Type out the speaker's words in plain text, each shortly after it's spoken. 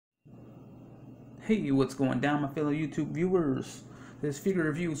Hey, what's going down, my fellow YouTube viewers? This Figure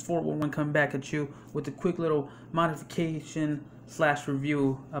Reviews 411 coming back at you with a quick little modification slash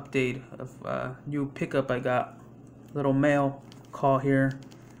review update of new pickup I got. Little mail call here.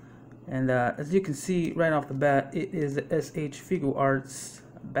 And as you can see right off the bat, it is the SH figuarts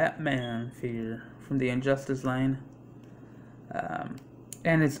Batman figure from the Injustice line.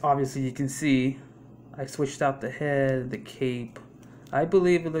 And it's obviously, you can see, I switched out the head, the cape. I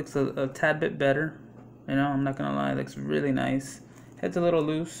believe it looks a tad bit better. You know, I'm not gonna lie, it looks really nice. Head's a little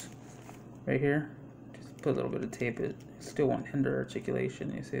loose right here. Just put a little bit of tape. It still won't hinder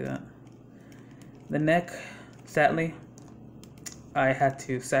articulation. You see that? The neck, sadly, I had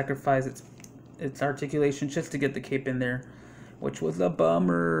to sacrifice its articulation just to get the cape in there, which was a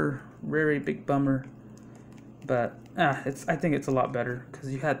bummer, very big bummer. But I think it's a lot better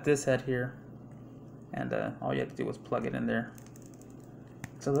because you had this head here, and all you had to do was plug it in there.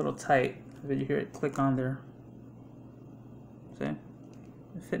 It's a little tight, but you hear it click on there. See?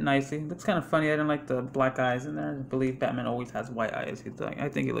 It fit nicely. It looks kind of funny. I didn't like the black eyes in there. I believe Batman always has white eyes. I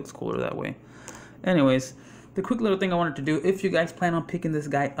think it looks cooler that way. Anyways, the quick little thing I wanted to do, if you guys plan on picking this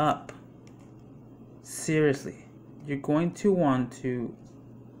guy up, seriously, you're going to want to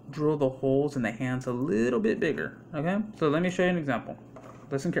drill the holes in the hands a little bit bigger. Okay? So let me show you an example.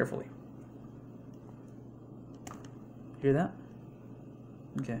 Listen carefully. Hear that?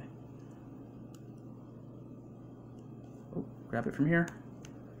 Okay. Oh, grab it from here.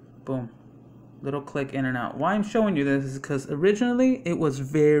 Boom. Little click in and out. Why I'm showing you this is because originally it was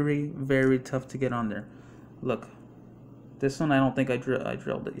very, very tough to get on there. Look. This one I don't think I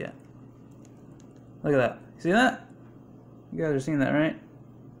drilled it yet. Look at that. See that? You guys are seeing that, right?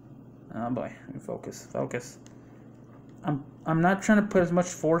 Oh boy. Let me focus. Focus. I'm not trying to put as much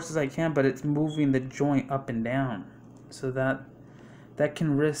force as I can, but it's moving the joint up and down. So that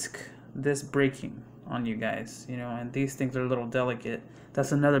can risk this breaking on you guys, you know, and these things are a little delicate.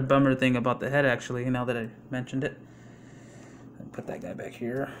 That's another bummer thing about the head, actually, now that I mentioned it. Put that guy back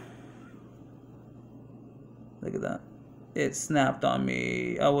here. Look at that. It snapped on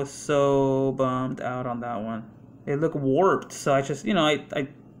me. I was so bummed out on that one. It looked warped, so I just, you know, I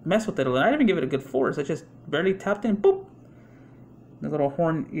messed with it a little. I didn't even give it a good force. I just barely tapped in, boop. The little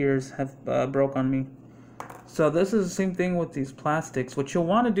horn ears have broke on me. So this is the same thing with these plastics. What you'll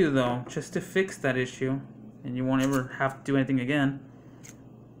want to do though, just to fix that issue, and you won't ever have to do anything again,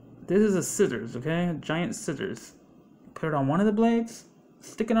 this is a scissors, okay? A giant scissors. Put it on one of the blades,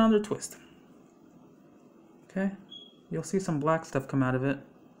 stick it on there, twist. Okay? You'll see some black stuff come out of it.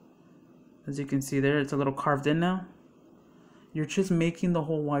 As you can see there, it's a little carved in now. You're just making the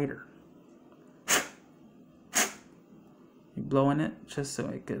hole wider. You're blowing it just so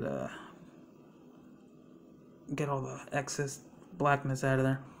I could get all the excess blackness out of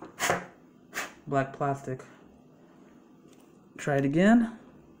there. Black plastic. Try it again.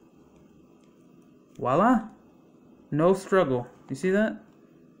 Voila. No struggle. You see that?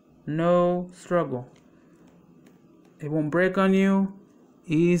 No struggle. It won't break on you.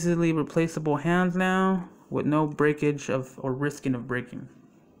 Easily replaceable hands now with no breakage of or risking of breaking.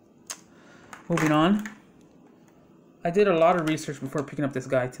 Moving on. I did a lot of research before picking up this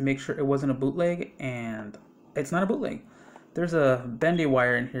guy to make sure it wasn't a bootleg, and it's not a bootleg. There's a bendy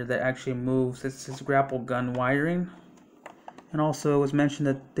wire in here that actually moves. It's just grapple gun wiring. And also it was mentioned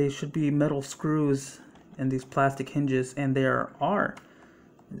that they should be metal screws in these plastic hinges, and there are.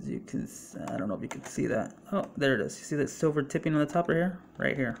 As you can, I don't know if you can see that. Oh, there it is. You see that silver tipping on the top right here?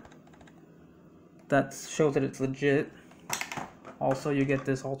 Right here. That shows that it's legit. Also, you get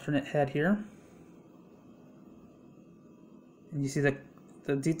this alternate head here. And you see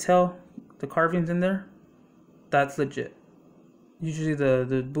the detail, the carvings in there? That's legit. Usually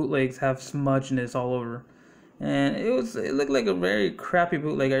the bootlegs have smudgeness all over, and it looked like a very crappy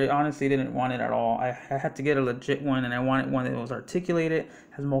bootleg. I honestly didn't want it at all. I had to get a legit one, and I wanted one that was articulated,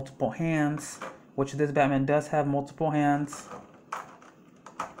 has multiple hands, which this Batman does have multiple hands.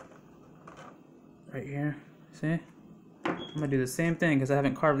 Right here, see? I'm gonna do the same thing because I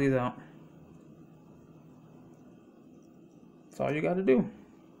haven't carved these out. That's all you gotta do.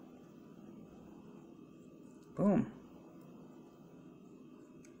 Boom.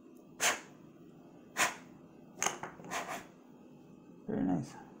 Very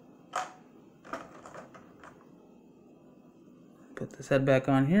nice. Put this head back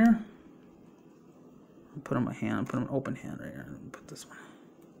on here. Put on my hand. I'll put on an open hand right here. Put this one.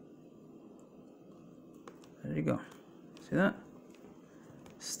 There you go. See that?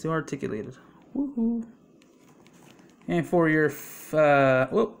 Still articulated. Woohoo. And for your,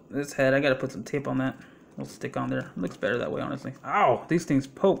 whoop, this head, I gotta put some tape on that. It'll stick on there. It looks better that way, honestly. Ow! These things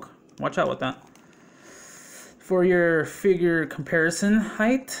poke. Watch out with that. For your figure comparison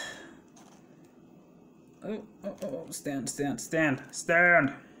height. Oh, stand.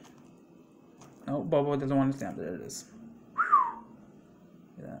 Oh, Bobo doesn't want to stand. There it is.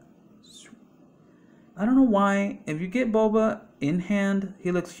 Look at that. I don't know why, if you get Boba in hand,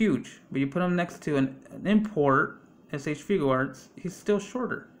 he looks huge. But you put him next to an import, SH Figuarts, he's still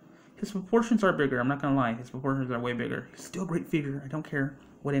shorter. His proportions are bigger, I'm not going to lie. His proportions are way bigger. He's still a great figure. I don't care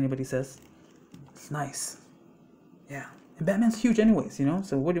what anybody says. It's nice. Yeah. And Batman's huge anyways, you know?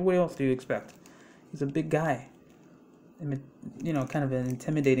 So what else do you expect? He's a big guy. You know, kind of an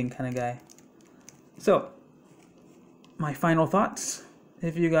intimidating kind of guy. So, my final thoughts.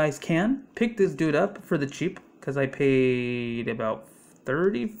 If you guys can, pick this dude up for the cheap, because I paid about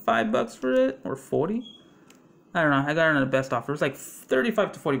 35 bucks for it, or 40. I don't know, I got it on the best offer. It was like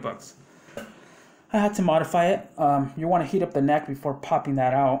 35 to 40 bucks. I had to modify it. You want to heat up the neck before popping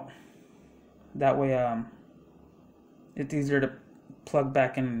that out. That way, it's easier to plug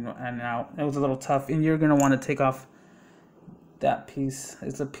back in and out. It was a little tough, and you're going to want to take off that piece.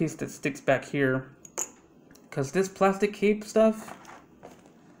 It's a piece that sticks back here. Because this plastic cape stuff,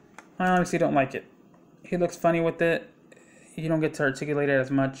 I honestly don't like it. He looks funny with it. You don't get to articulate it as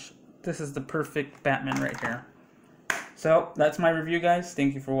much. This is the perfect Batman right here. So, that's my review, guys.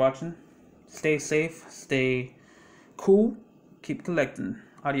 Thank you for watching. Stay safe. Stay cool. Keep collecting.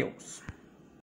 Adios.